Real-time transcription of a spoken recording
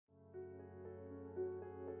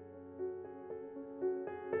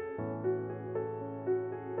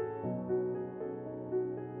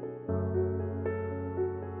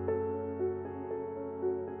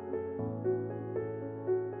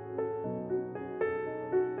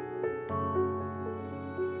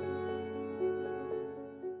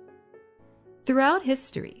Throughout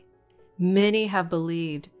history, many have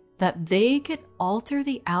believed that they could alter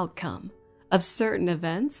the outcome of certain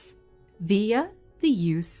events via the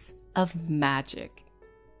use of magic.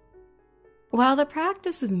 While the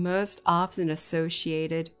practice is most often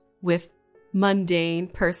associated with mundane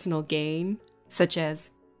personal gain, such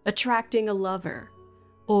as attracting a lover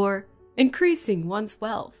or increasing one's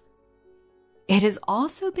wealth, it has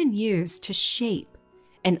also been used to shape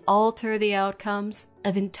and alter the outcomes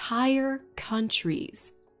of entire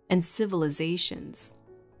countries and civilizations.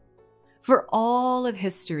 For all of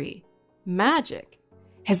history, magic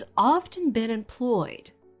has often been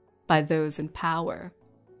employed by those in power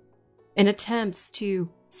in attempts to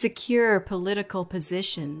secure political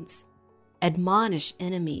positions, admonish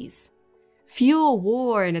enemies, fuel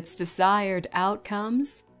war and its desired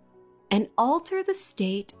outcomes, and alter the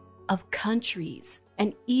state of countries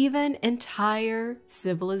and even entire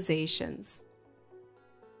civilizations.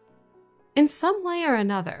 In some way or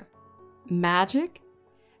another, magic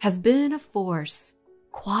has been a force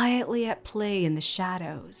quietly at play in the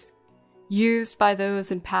shadows, used by those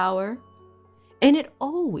in power, and it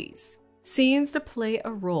always seems to play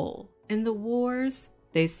a role in the wars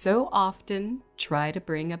they so often try to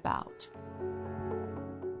bring about.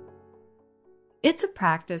 It's a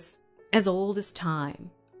practice as old as time,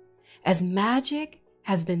 as magic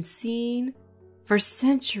has been seen for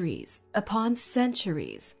centuries upon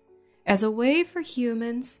centuries as a way for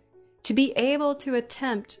humans to be able to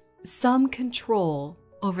attempt some control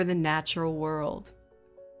over the natural world.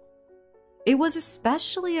 It was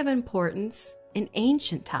especially of importance in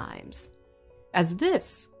ancient times, as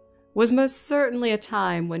this was most certainly a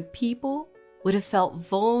time when people would have felt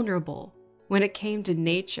vulnerable when it came to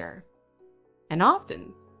nature. And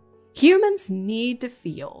often, humans need to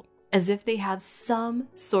feel as if they have some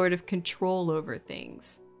sort of control over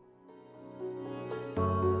things.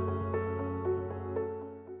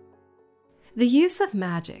 The use of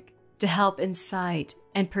magic to help incite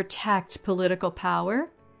and protect political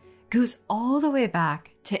power goes all the way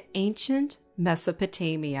back to ancient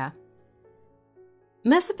Mesopotamia.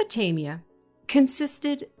 Mesopotamia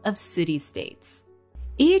consisted of city-states.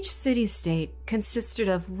 Each city-state consisted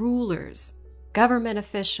of rulers, government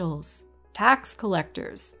officials, tax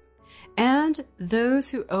collectors, and those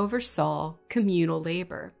who oversaw communal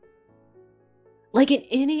labor. Like in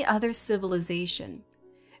any other civilization,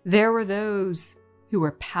 there were those who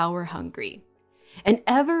were power-hungry and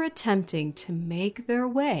ever attempting to make their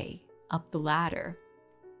way up the ladder.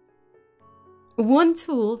 One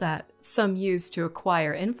tool that some used to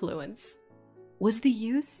acquire influence was the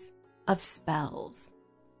use of spells.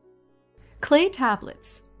 Clay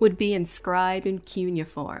tablets would be inscribed in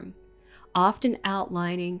cuneiform, often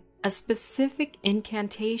outlining a specific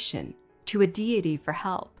incantation to a deity for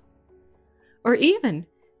help, or even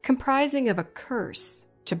comprising of a curse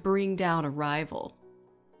to bring down a rival.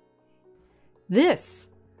 This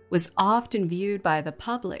was often viewed by the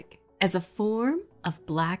public as a form of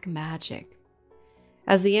black magic,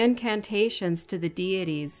 as the incantations to the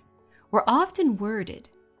deities were often worded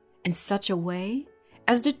in such a way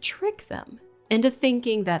as to trick them into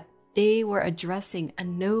thinking that they were addressing a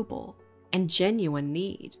noble and genuine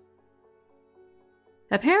need.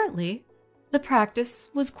 Apparently, the practice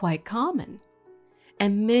was quite common,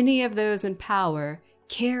 and many of those in power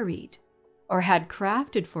carried or had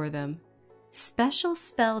crafted for them special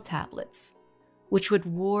spell tablets, which would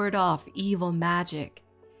ward off evil magic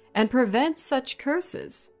and prevent such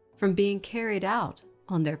curses from being carried out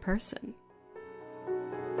on their person.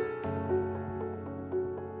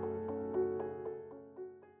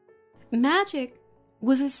 Magic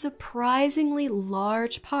was a surprisingly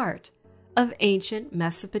large part of ancient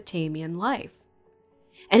Mesopotamian life,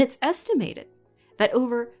 and it's estimated that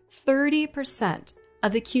over 30%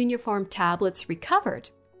 of the cuneiform tablets recovered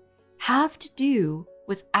have to do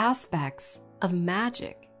with aspects of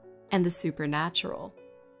magic and the supernatural.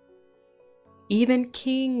 Even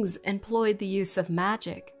kings employed the use of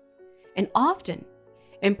magic, and often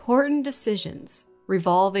important decisions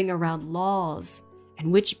revolving around laws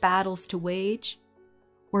and which battles to wage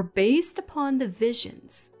were based upon the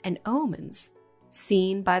visions and omens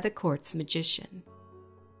seen by the court's magician.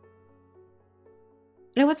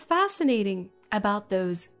 Now, what's fascinating about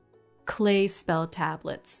those clay spell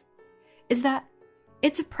tablets is that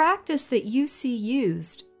it's a practice that you see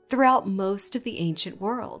used throughout most of the ancient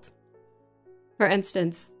world. For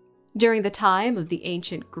instance, during the time of the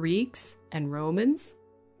ancient Greeks and Romans,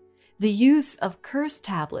 the use of curse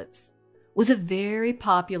tablets was a very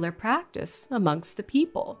popular practice amongst the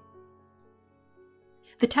people.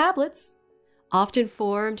 The tablets, often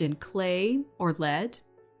formed in clay or lead,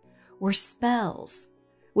 were spells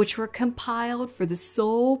which were compiled for the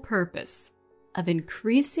sole purpose of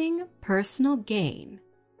increasing personal gain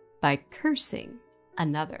by cursing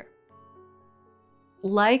another.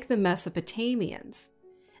 Like the Mesopotamians,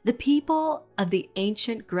 the people of the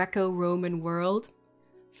ancient Greco-Roman world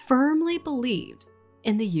firmly believed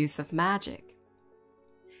in the use of magic.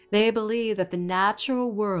 They believed that the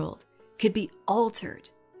natural world could be altered,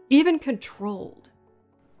 even controlled.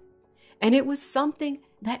 And it was something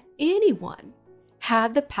that anyone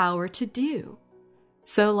had the power to do,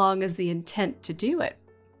 so long as the intent to do it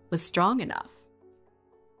was strong enough.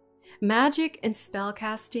 Magic and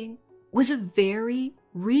spellcasting was a very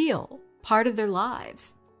real part of their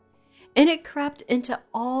lives, and it crept into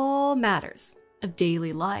all matters of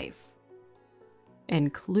daily life,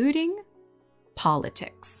 including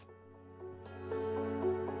politics.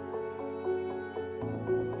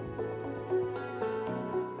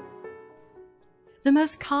 The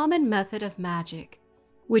most common method of magic,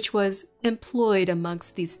 which was employed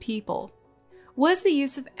amongst these people, was the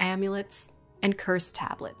use of amulets and curse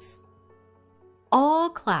tablets. All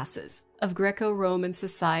classes of Greco-Roman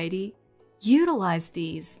society utilized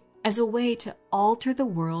these as a way to alter the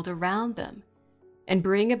world around them and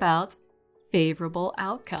bring about favorable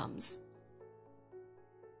outcomes.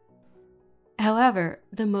 However,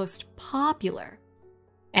 the most popular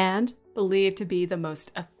and believed to be the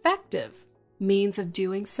most effective means of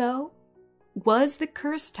doing so was the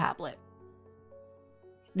curse tablet.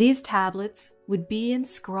 These tablets would be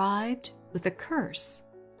inscribed with a curse,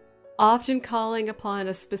 often calling upon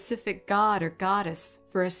a specific god or goddess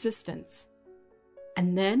for assistance,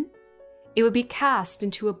 and then it would be cast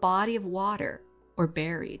into a body of water or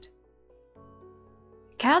buried.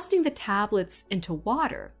 Casting the tablets into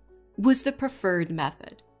water was the preferred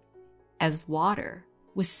method, as water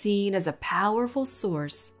was seen as a powerful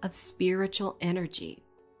source of spiritual energy,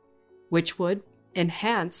 which would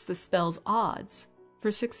enhance the spell's odds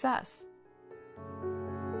for success.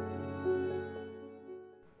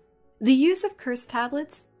 The use of curse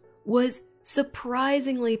tablets was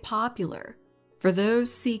surprisingly popular for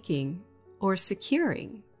those seeking or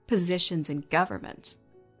securing positions in government.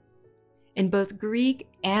 In both Greek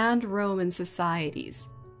and Roman societies,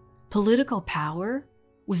 political power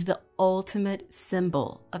was the ultimate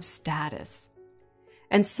symbol of status,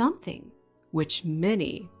 and something which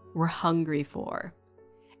many were hungry for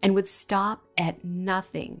and would stop at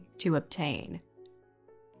nothing to obtain.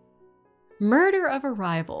 Murder of a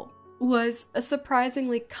rival was a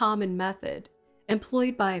surprisingly common method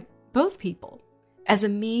employed by both people as a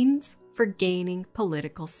means for gaining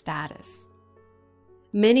political status.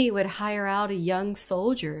 Many would hire out a young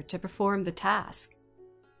soldier to perform the task,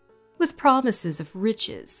 with promises of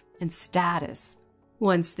riches and status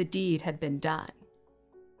once the deed had been done.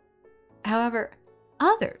 However,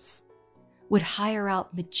 others would hire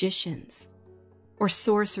out magicians, or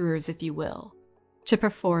sorcerers if you will, to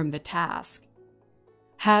perform the task,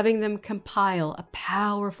 having them compile a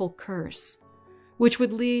powerful curse which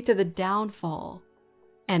would lead to the downfall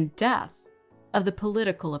and death of the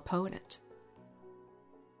political opponent.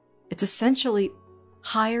 It's essentially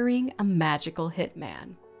hiring a magical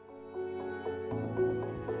hitman.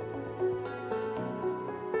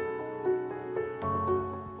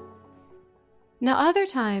 Now, other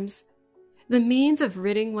times, the means of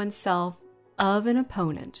ridding oneself of an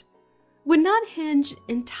opponent would not hinge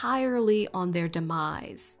entirely on their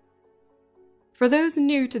demise. For those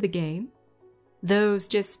new to the game, those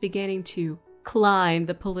just beginning to climb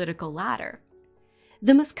the political ladder,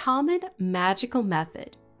 the most common magical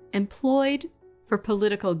method employed for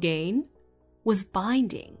political gain was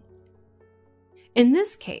binding. In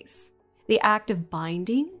this case, the act of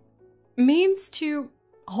binding means to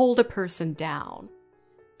hold a person down,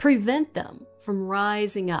 prevent them from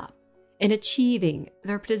rising up and achieving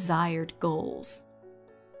their desired goals,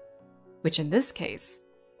 which in this case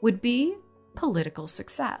would be political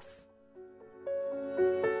success.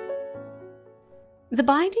 The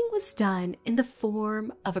binding was done in the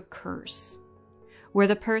form of a curse, where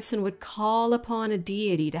the person would call upon a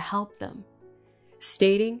deity to help them,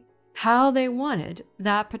 stating how they wanted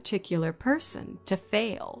that particular person to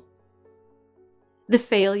fail. The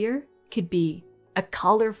failure could be a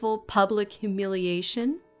colorful public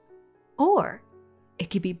humiliation, or it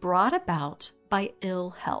could be brought about by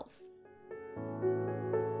ill health.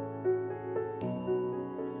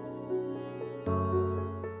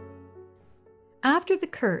 After the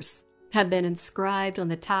curse had been inscribed on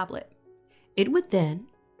the tablet, it would then,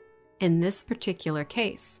 in this particular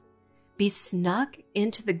case, be snuck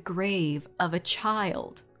into the grave of a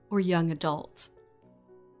child or young adult.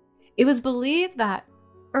 It was believed that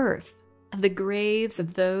earth of the graves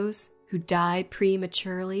of those who died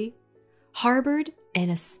prematurely harbored an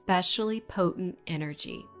especially potent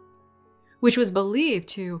energy, which was believed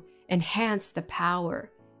to enhance the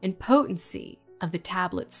power and potency of the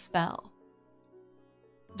tablet's spell,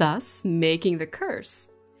 thus making the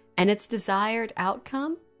curse and its desired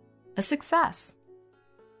outcome a success.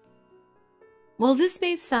 While this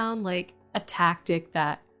may sound like a tactic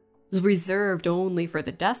that was reserved only for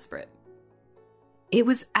the desperate, it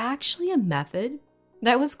was actually a method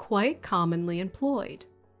that was quite commonly employed.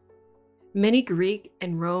 Many Greek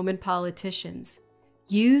and Roman politicians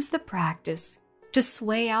used the practice to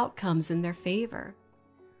sway outcomes in their favor,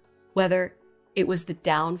 whether it was the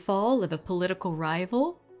downfall of a political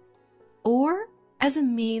rival or as a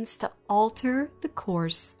means to alter the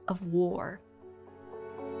course of war.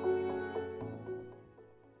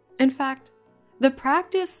 In fact, the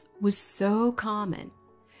practice was so common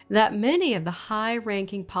that many of the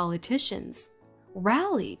high-ranking politicians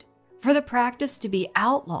rallied for the practice to be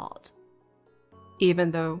outlawed,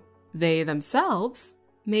 even though they themselves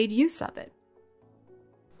made use of it.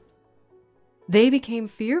 They became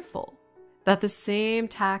fearful that the same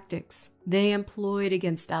tactics they employed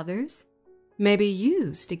against others may be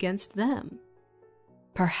used against them,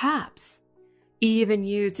 perhaps even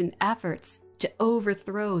used in efforts to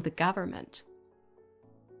overthrow the government.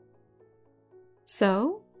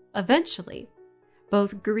 So, eventually,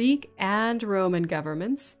 both Greek and Roman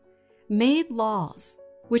governments made laws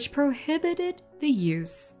which prohibited the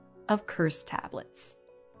use of curse tablets.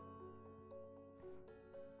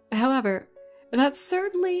 However, that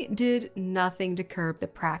certainly did nothing to curb the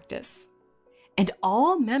practice, and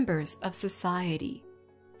all members of society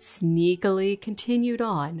sneakily continued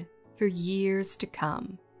on for years to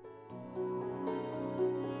come.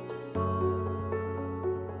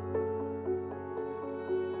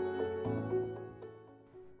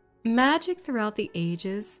 Magic throughout the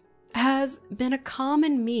ages has been a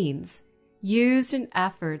common means used in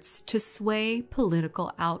efforts to sway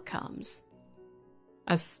political outcomes,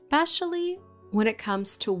 especially when it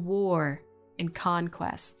comes to war and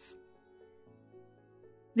conquests.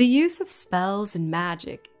 The use of spells and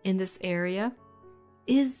magic in this area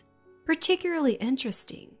is particularly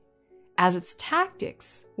interesting, as its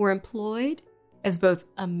tactics were employed as both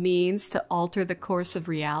a means to alter the course of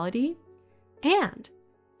reality and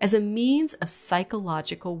as a means of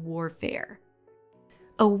psychological warfare,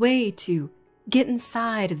 a way to get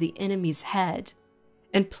inside of the enemy's head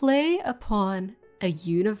and play upon a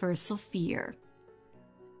universal fear.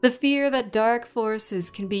 The fear that dark forces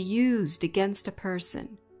can be used against a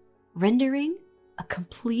person, rendering a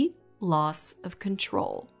complete loss of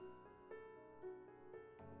control.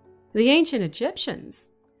 The ancient Egyptians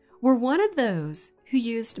were one of those who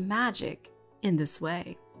used magic in this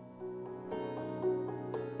way.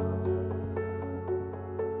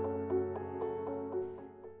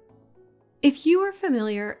 If you are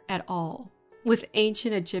familiar at all with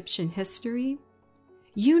ancient Egyptian history,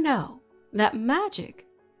 you know that magic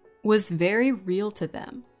was very real to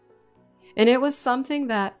them, and it was something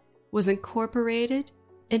that was incorporated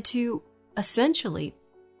into essentially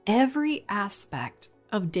every aspect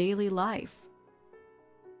of daily life.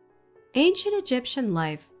 Ancient Egyptian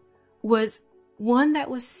life was one that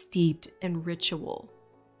was steeped in ritual,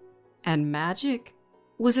 and magic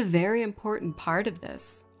was a very important part of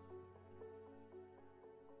this.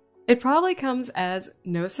 It probably comes as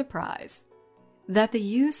no surprise that the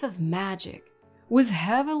use of magic was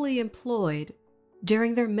heavily employed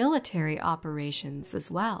during their military operations as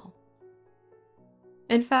well.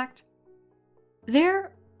 In fact,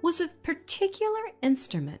 there was a particular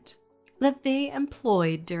instrument that they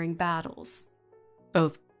employed during battles,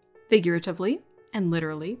 both figuratively and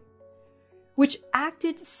literally, which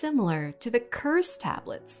acted similar to the curse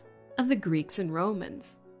tablets of the Greeks and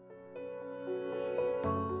Romans.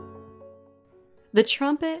 The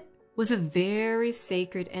trumpet was a very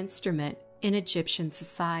sacred instrument in Egyptian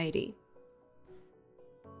society.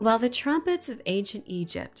 While the trumpets of ancient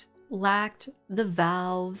Egypt lacked the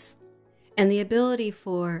valves and the ability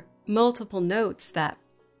for multiple notes that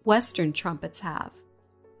Western trumpets have,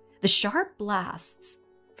 the sharp blasts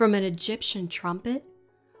from an Egyptian trumpet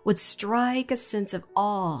would strike a sense of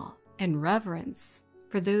awe and reverence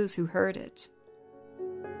for those who heard it.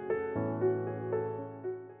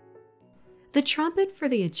 The trumpet for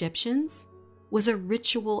the Egyptians was a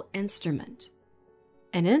ritual instrument,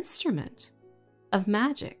 an instrument of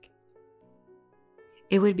magic.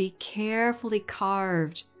 It would be carefully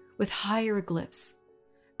carved with hieroglyphs,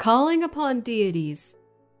 calling upon deities,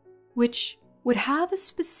 which would have a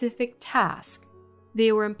specific task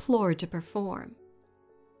they were implored to perform.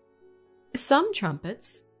 Some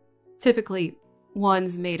trumpets, typically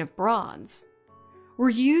ones made of bronze, were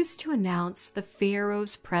used to announce the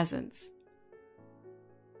Pharaoh's presence.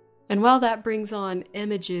 And while that brings on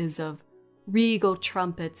images of regal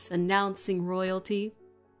trumpets announcing royalty,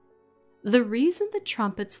 the reason the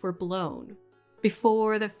trumpets were blown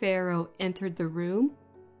before the Pharaoh entered the room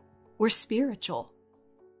were spiritual.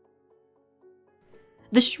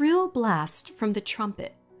 The shrill blast from the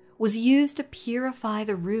trumpet was used to purify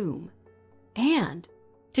the room and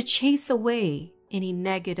to chase away any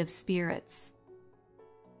negative spirits.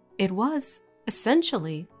 It was,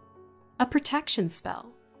 essentially, a protection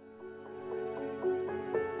spell.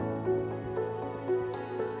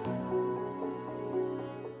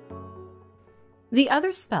 The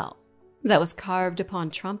other spell that was carved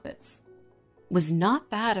upon trumpets was not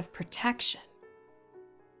that of protection,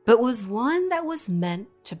 but was one that was meant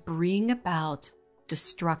to bring about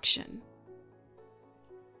destruction.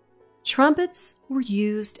 Trumpets were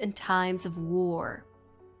used in times of war,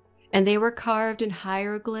 and they were carved in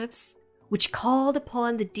hieroglyphs which called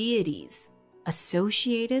upon the deities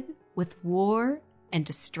associated with war and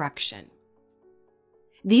destruction.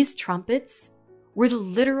 These trumpets were the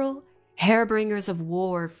literal harbingers of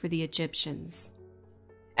war for the Egyptians,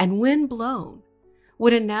 and when blown,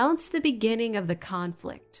 would announce the beginning of the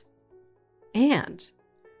conflict and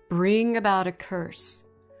bring about a curse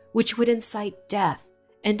which would incite death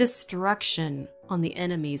and destruction on the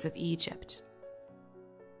enemies of Egypt.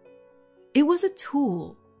 It was a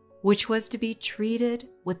tool which was to be treated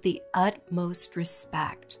with the utmost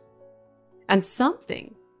respect, and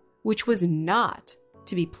something which was not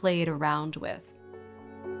to be played around with.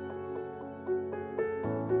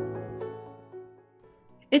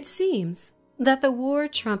 It seems that the war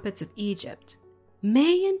trumpets of Egypt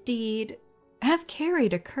may indeed have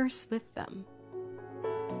carried a curse with them.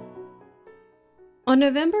 On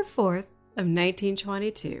November 4th of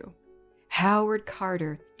 1922, Howard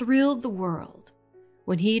Carter thrilled the world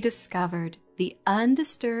when he discovered the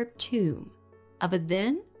undisturbed tomb of a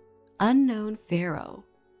then unknown pharaoh,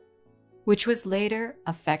 which was later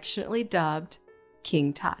affectionately dubbed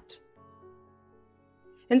King Tut.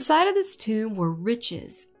 Inside of this tomb were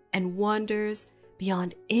riches and wonders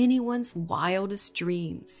beyond anyone's wildest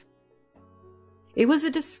dreams. It was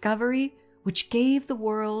a discovery which gave the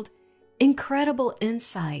world incredible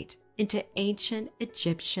insight into ancient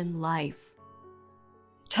Egyptian life.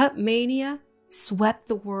 Tutmania swept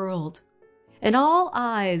the world, and all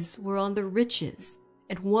eyes were on the riches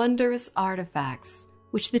and wondrous artifacts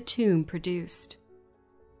which the tomb produced.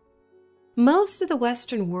 Most of the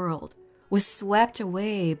Western world was swept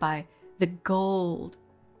away by the gold,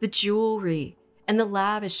 the jewelry, and the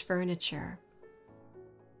lavish furniture.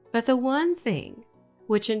 But the one thing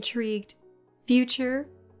which intrigued future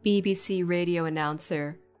BBC radio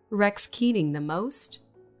announcer Rex Keating the most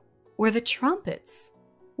were the trumpets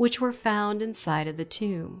which were found inside of the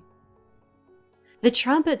tomb. The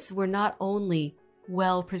trumpets were not only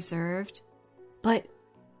well preserved, but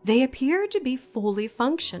they appeared to be fully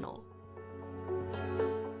functional.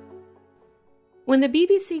 When the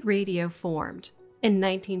BBC Radio formed in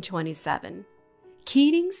 1927,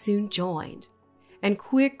 Keating soon joined and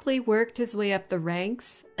quickly worked his way up the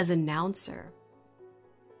ranks as announcer.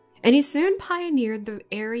 And he soon pioneered the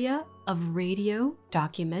area of radio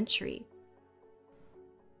documentary.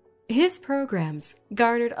 His programs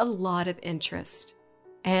garnered a lot of interest,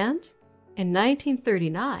 and in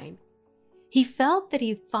 1939, he felt that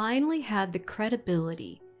he finally had the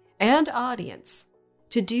credibility and audience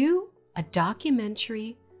to do a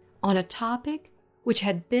documentary on a topic which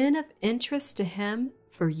had been of interest to him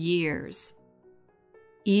for years: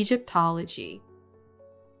 Egyptology.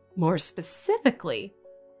 More specifically,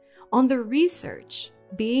 on the research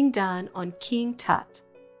being done on King Tut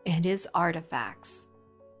and his artifacts.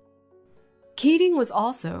 Keating was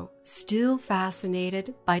also still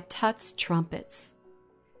fascinated by Tut's trumpets,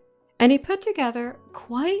 and he put together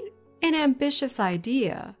quite an ambitious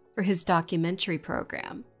idea for his documentary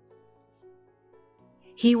program.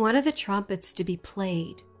 He wanted the trumpets to be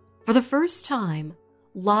played for the first time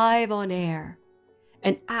live on air,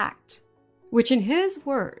 an act which, in his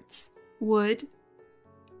words, would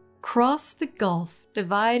cross the gulf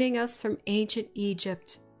dividing us from ancient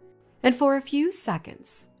Egypt, and for a few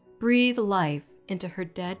seconds breathe life into her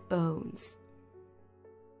dead bones.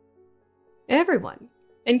 Everyone,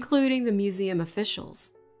 including the museum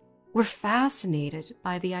officials, were fascinated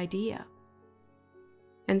by the idea.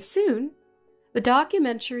 And soon, the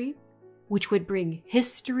documentary, which would bring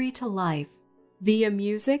history to life via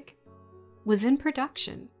music, was in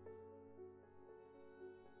production.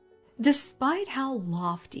 Despite how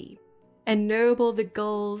lofty and noble the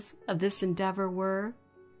goals of this endeavor were,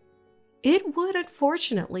 it would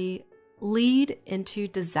unfortunately lead into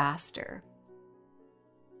disaster.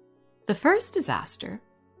 The first disaster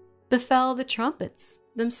befell the trumpets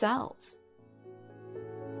themselves.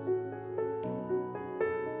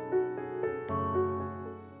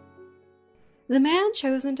 The man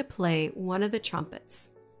chosen to play one of the trumpets,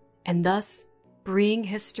 and thus bring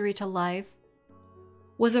history to life,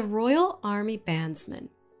 was a Royal Army bandsman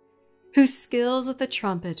whose skills with the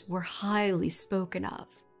trumpet were highly spoken of.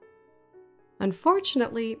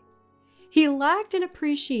 Unfortunately, he lacked an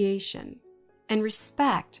appreciation and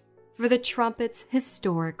respect for the trumpet's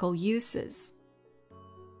historical uses.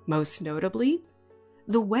 Most notably,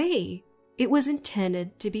 the way it was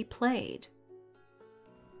intended to be played.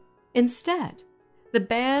 Instead, the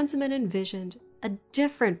bandsman envisioned a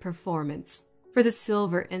different performance for the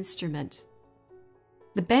silver instrument.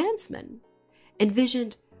 The bandsman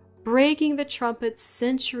envisioned breaking the trumpet's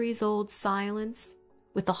centuries-old silence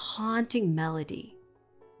with a haunting melody,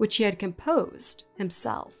 which he had composed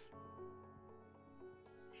himself.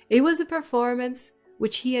 It was a performance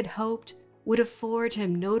which he had hoped would afford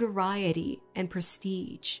him notoriety and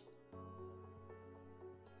prestige.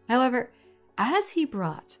 However, as he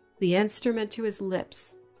brought the instrument to his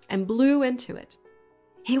lips and blew into it,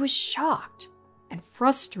 he was shocked and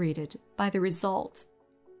frustrated by the result.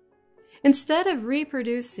 Instead of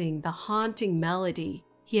reproducing the haunting melody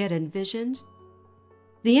he had envisioned,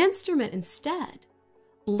 the instrument instead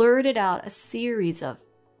blurted out a series of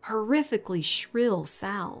horrifically shrill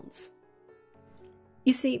sounds.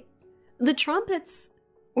 You see, the trumpets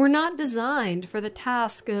were not designed for the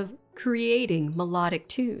task of creating melodic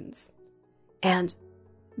tunes, and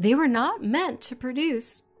they were not meant to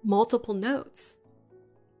produce multiple notes.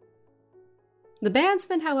 The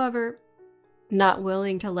bandsman, however, not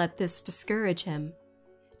willing to let this discourage him,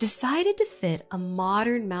 decided to fit a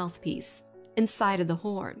modern mouthpiece inside of the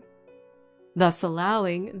horn, thus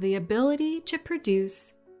allowing the ability to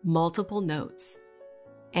produce multiple notes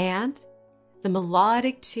and the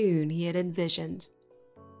melodic tune he had envisioned.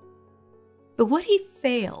 But what he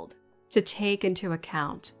failed to take into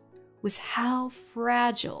account was how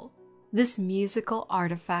fragile this musical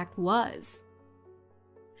artifact was.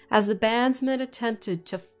 As the bandsman attempted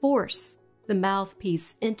to force the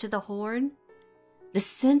mouthpiece into the horn, the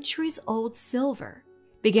centuries-old silver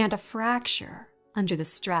began to fracture under the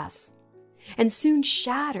stress and soon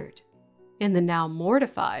shattered in the now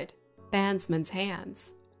mortified bandsman's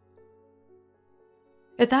hands.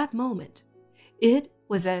 At that moment, it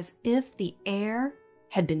was as if the air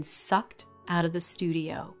had been sucked out of the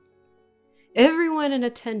studio. Everyone in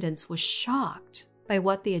attendance was shocked by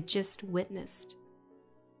what they had just witnessed.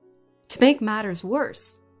 To make matters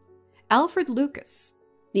worse, Alfred Lucas,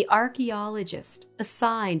 the archaeologist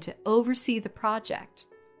assigned to oversee the project,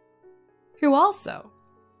 who also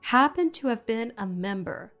happened to have been a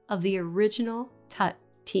member of the original Tut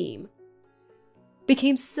team,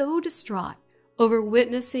 became so distraught over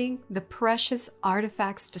witnessing the precious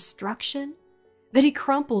artifact's destruction that he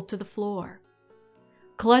crumpled to the floor.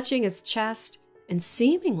 Clutching his chest and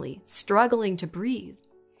seemingly struggling to breathe,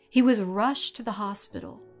 he was rushed to the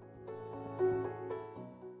hospital.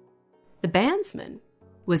 The bandsman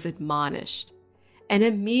was admonished and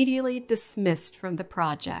immediately dismissed from the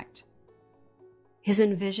project. His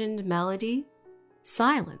envisioned melody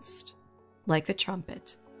silenced like the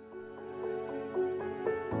trumpet.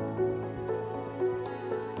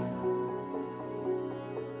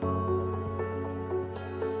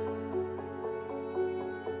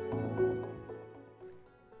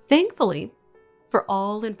 Thankfully, for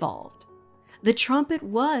all involved, the trumpet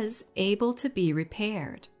was able to be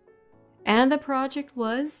repaired, and the project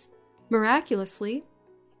was, miraculously,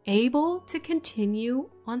 able to continue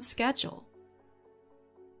on schedule.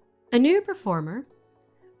 A new performer,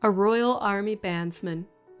 a Royal Army bandsman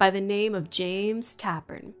by the name of James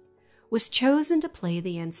Tappern, was chosen to play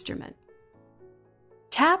the instrument.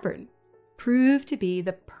 Tappern proved to be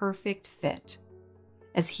the perfect fit,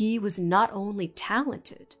 as he was not only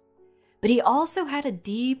talented, but he also had a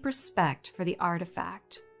deep respect for the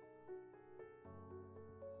artifact.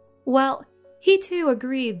 While he too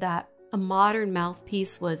agreed that a modern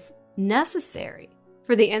mouthpiece was necessary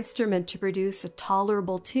for the instrument to produce a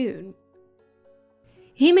tolerable tune,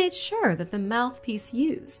 he made sure that the mouthpiece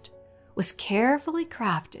used was carefully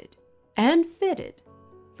crafted and fitted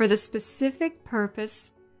for the specific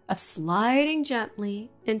purpose of sliding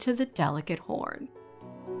gently into the delicate horn.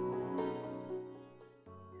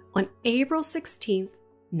 On April 16,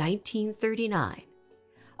 1939,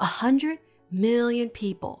 100 million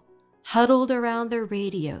people huddled around their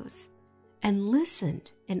radios and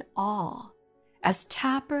listened in awe as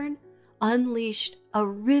Tappern unleashed a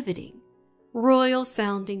riveting royal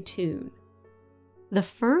sounding tune, the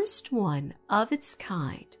first one of its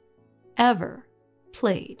kind ever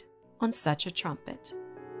played on such a trumpet.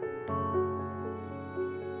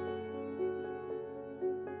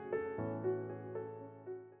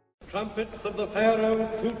 Trumpets of the Pharaoh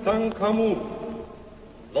Tutankhamun,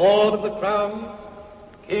 Lord of the Crowns,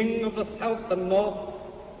 King of the South and North,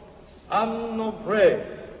 Son of Re.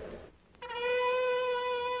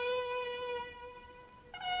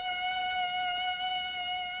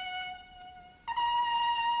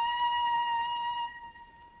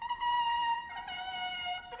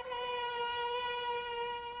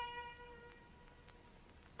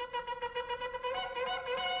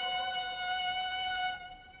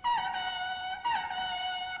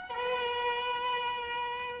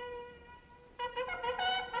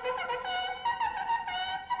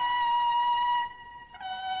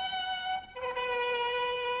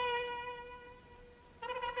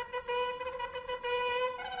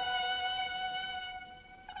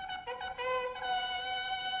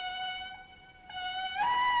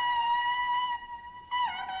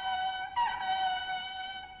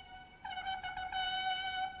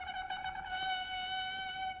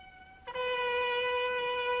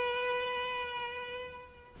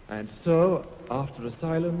 And so, after a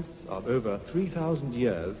silence of over 3,000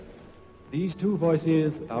 years, these two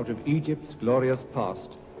voices out of Egypt's glorious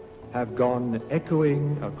past have gone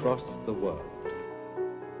echoing across the world.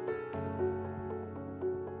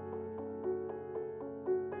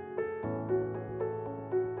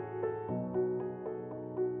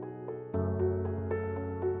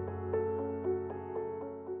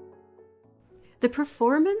 The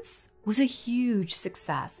performance was a huge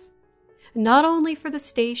success, not only for the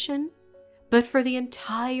station, but for the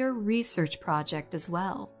entire research project as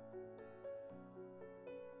well.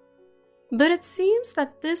 But it seems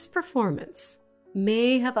that this performance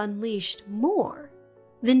may have unleashed more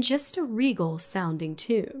than just a regal sounding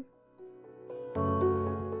tune.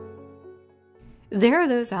 There are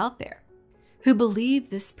those out there who believe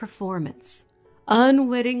this performance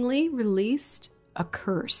unwittingly released a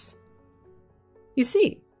curse. You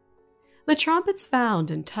see, the trumpets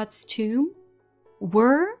found in Tut's tomb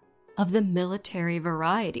were of the military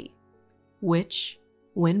variety, which,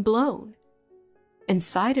 when blown,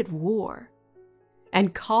 incited war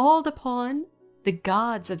and called upon the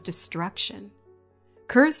gods of destruction,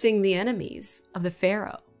 cursing the enemies of the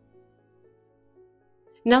Pharaoh.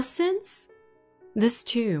 Now, since this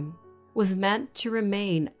tomb was meant to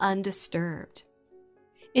remain undisturbed,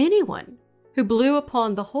 anyone who blew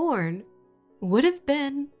upon the horn would have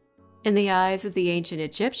been, in the eyes of the ancient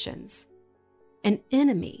Egyptians, an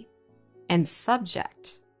enemy and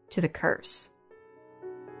subject to the curse.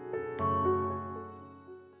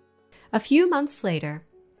 A few months later,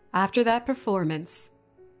 after that performance,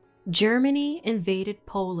 Germany invaded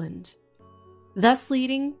Poland, thus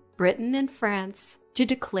leading Britain and France to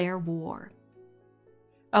declare war.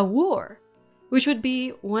 A war which would be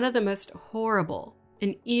one of the most horrible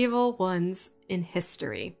and evil ones in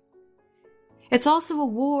history. It's also a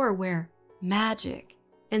war where magic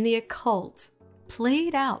and the occult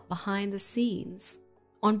played out behind the scenes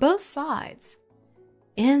on both sides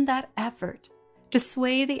in that effort to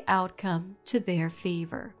sway the outcome to their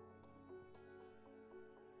favor.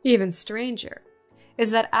 Even stranger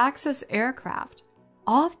is that Axis aircraft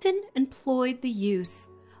often employed the use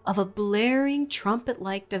of a blaring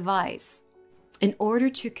trumpet-like device in order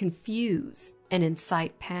to confuse and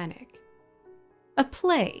incite panic. A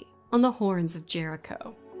play on the horns of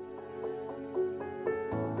Jericho.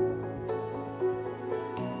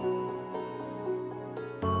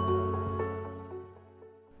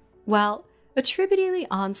 While attributing the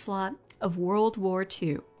onslaught of World War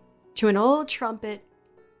II to an old trumpet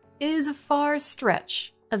is a far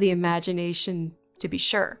stretch of the imagination, to be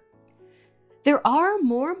sure, there are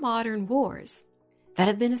more modern wars that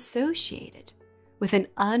have been associated with an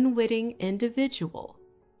unwitting individual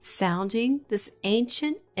sounding this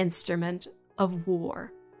ancient instrument of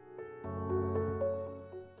war.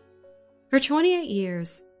 For 28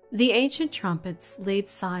 years, the ancient trumpets laid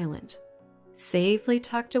silent, safely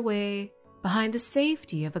tucked away behind the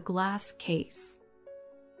safety of a glass case.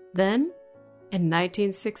 Then, in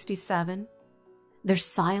 1967, their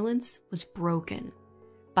silence was broken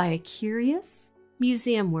by a curious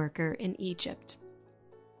museum worker in Egypt.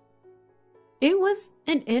 It was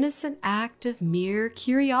an innocent act of mere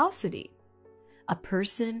curiosity, a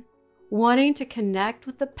person wanting to connect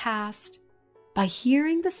with the past by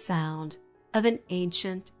hearing the sound of an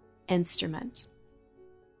ancient instrument.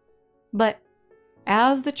 But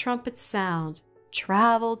as the trumpet's sound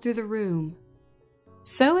traveled through the room,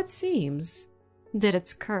 so it seems did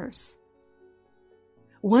its curse.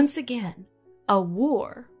 once again, a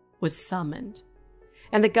war was summoned,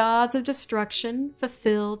 and the gods of destruction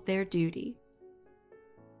fulfilled their duty.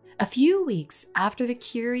 A few weeks after the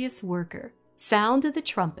curious worker sounded the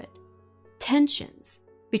trumpet, tensions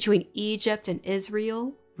between Egypt and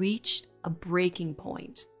Israel reached a breaking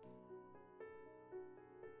point.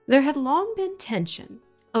 There had long been tension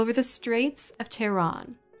over the Straits of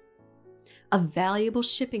Tiran, a valuable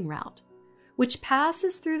shipping route which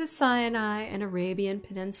passes through the Sinai and Arabian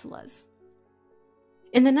peninsulas.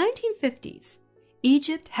 In the 1950s,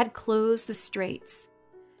 Egypt had closed the straits,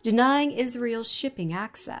 denying Israel shipping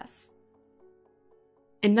access.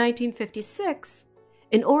 In 1956,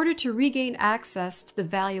 in order to regain access to the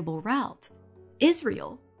valuable route,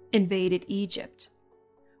 Israel invaded Egypt,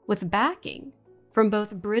 with backing from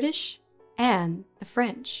both British and the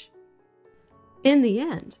French. In the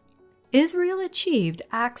end, Israel achieved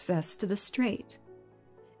access to the strait.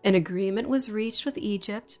 An agreement was reached with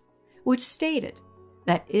Egypt, which stated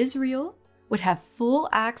that Israel would have full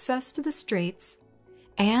access to the straits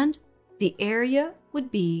and the area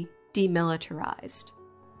would be demilitarized.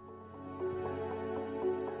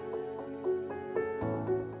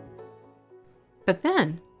 But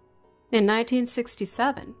then, in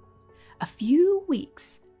 1967, a few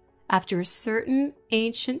weeks after a certain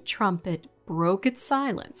ancient trumpet broke its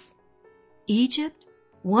silence, Egypt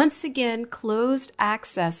once again closed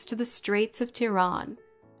access to the Straits of Tiran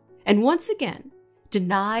and once again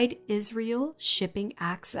denied Israel shipping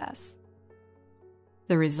access.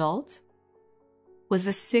 The result was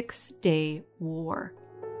the 6-Day War.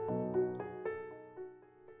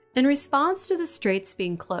 In response to the straits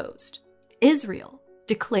being closed, Israel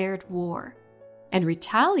declared war and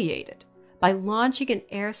retaliated by launching an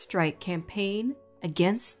airstrike campaign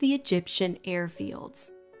against the Egyptian airfields.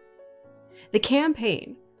 The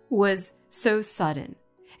campaign was so sudden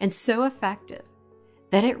and so effective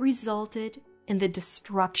that it resulted in the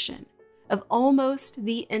destruction of almost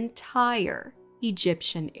the entire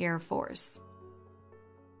Egyptian Air Force.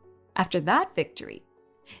 After that victory,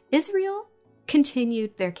 Israel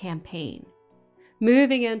continued their campaign,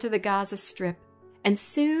 moving into the Gaza Strip and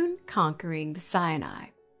soon conquering the Sinai.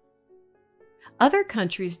 Other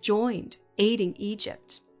countries joined, aiding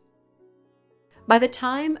Egypt. By the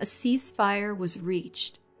time a ceasefire was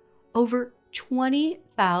reached, over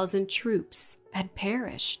 20,000 troops had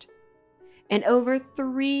perished, and over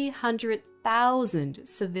 300,000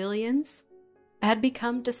 civilians had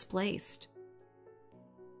become displaced.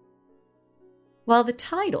 While the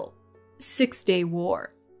title, 6-Day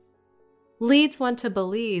War, leads one to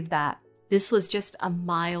believe that this was just a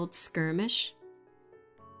mild skirmish,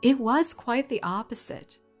 it was quite the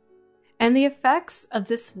opposite, and the effects of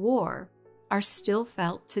this war are still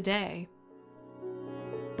felt today.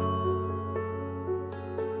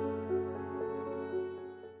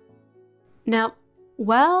 Now,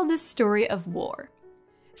 while this story of war,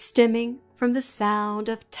 stemming from the sound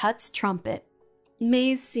of Tut's trumpet,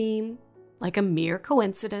 may seem like a mere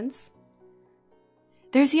coincidence,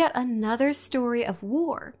 there's yet another story of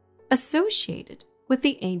war associated with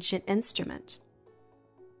the ancient instrument.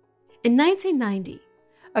 In 1990,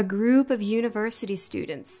 a group of university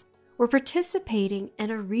students were participating in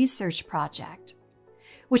a research project,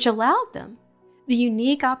 which allowed them the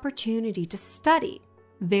unique opportunity to study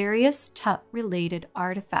various Tut-related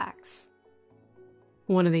artifacts.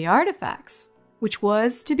 One of the artifacts, which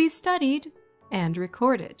was to be studied and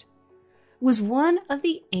recorded, was one of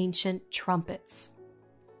the ancient trumpets.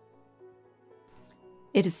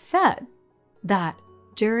 It is said that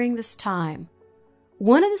during this time,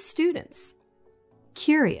 one of the students,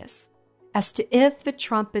 curious as to if the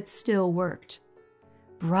trumpet still worked,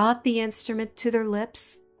 brought the instrument to their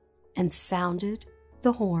lips and sounded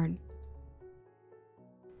the horn.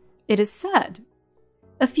 It is said,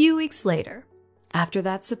 a few weeks later, after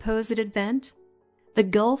that supposed event, the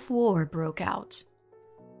Gulf War broke out.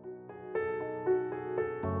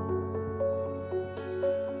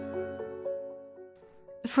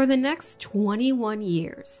 For the next 21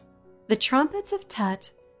 years, the trumpets of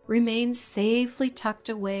Tut remained safely tucked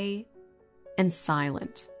away and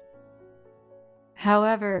silent.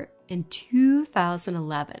 However, in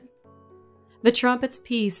 2011, the trumpet's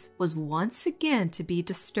peace was once again to be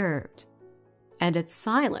disturbed, and its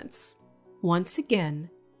silence once again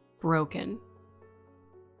broken.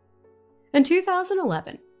 In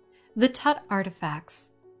 2011, the Tut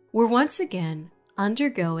artifacts were once again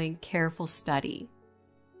undergoing careful study,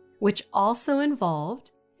 which also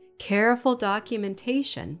involved careful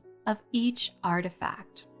documentation of each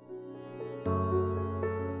artifact.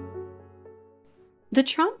 The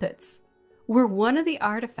trumpets were one of the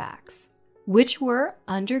artifacts which were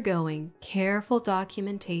undergoing careful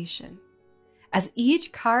documentation, as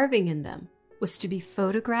each carving in them was to be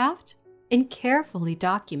photographed and carefully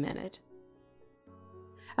documented.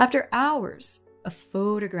 After hours of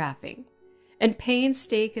photographing and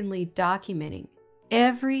painstakingly documenting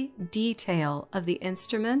every detail of the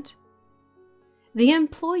instrument, the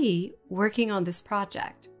employee working on this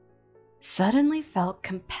project suddenly felt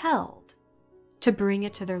compelled to bring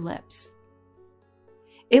it to their lips.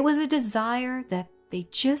 It was a desire that they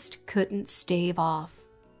just couldn't stave off,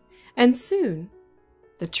 and soon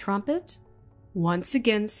the trumpet once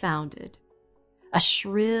again sounded, a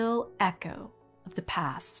shrill echo of the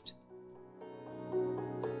past.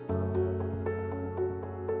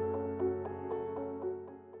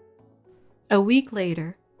 A week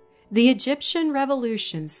later, the Egyptian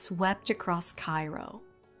revolution swept across Cairo.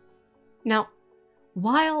 Now,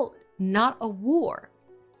 while not a war,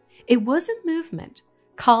 it was a movement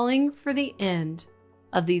calling for the end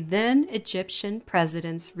of the then Egyptian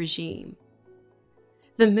president's regime.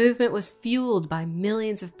 The movement was fueled by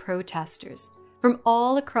millions of protesters from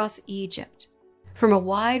all across Egypt, from a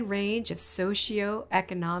wide range of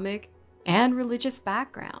socio-economic and religious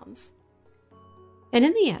backgrounds. And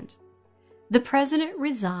in the end, the president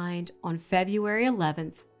resigned on February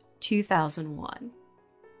 11th, 2001.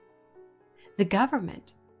 The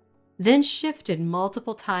government then shifted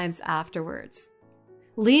multiple times afterwards,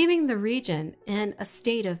 leaving the region in a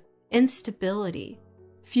state of instability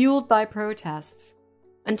fueled by protests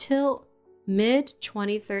until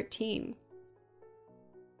mid-2013.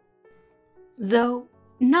 Though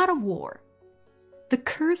not a war, the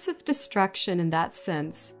curse of destruction in that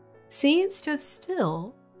sense seems to have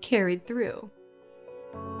still carried through.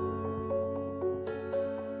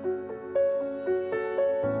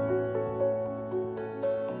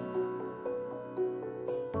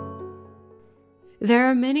 There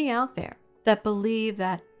are many out there that believe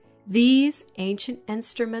that these ancient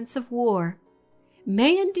instruments of war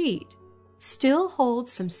may indeed still hold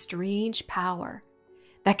some strange power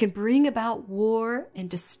that can bring about war and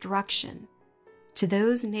destruction to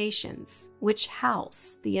those nations which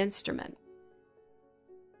house the instrument.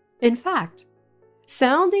 In fact,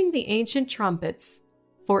 sounding the ancient trumpets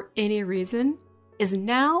for any reason is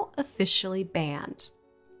now officially banned.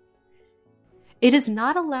 It is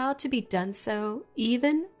not allowed to be done so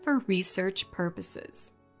even for research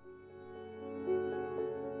purposes.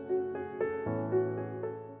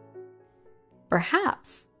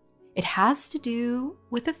 Perhaps it has to do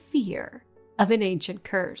with a fear of an ancient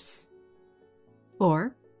curse.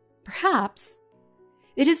 Or perhaps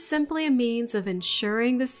it is simply a means of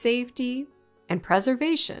ensuring the safety and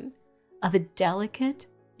preservation of a delicate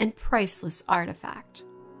and priceless artifact.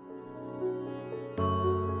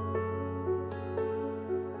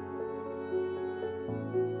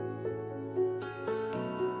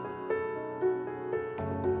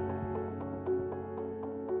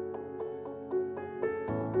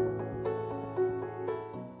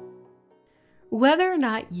 Whether or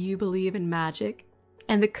not you believe in magic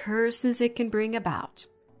and the curses it can bring about,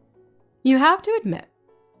 you have to admit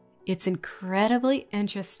it's incredibly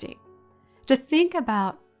interesting to think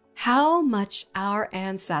about how much our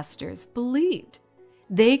ancestors believed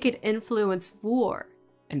they could influence war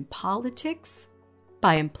and politics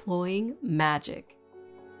by employing magic.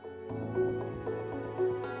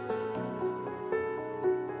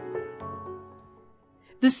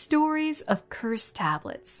 The stories of cursed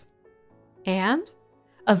tablets and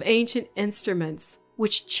of ancient instruments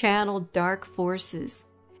which channeled dark forces,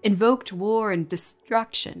 invoked war and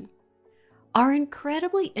destruction, are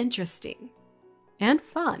incredibly interesting and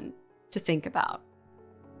fun to think about.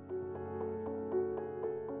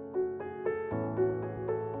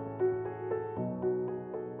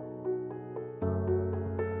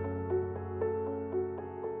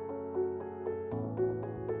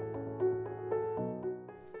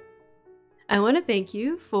 I want to thank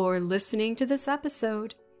you for listening to this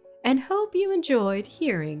episode and hope you enjoyed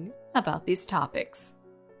hearing about these topics.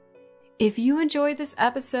 If you enjoyed this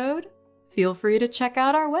episode, feel free to check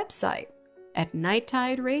out our website at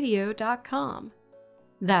nighttideradio.com.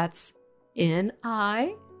 That's NIGHTTIDE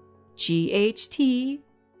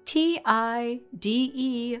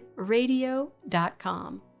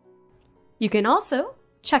radio.com. You can also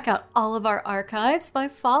check out all of our archives by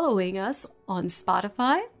following us on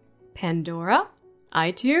Spotify, Pandora,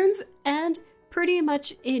 iTunes, and pretty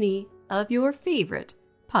much any of your favorite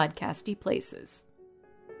podcasty places.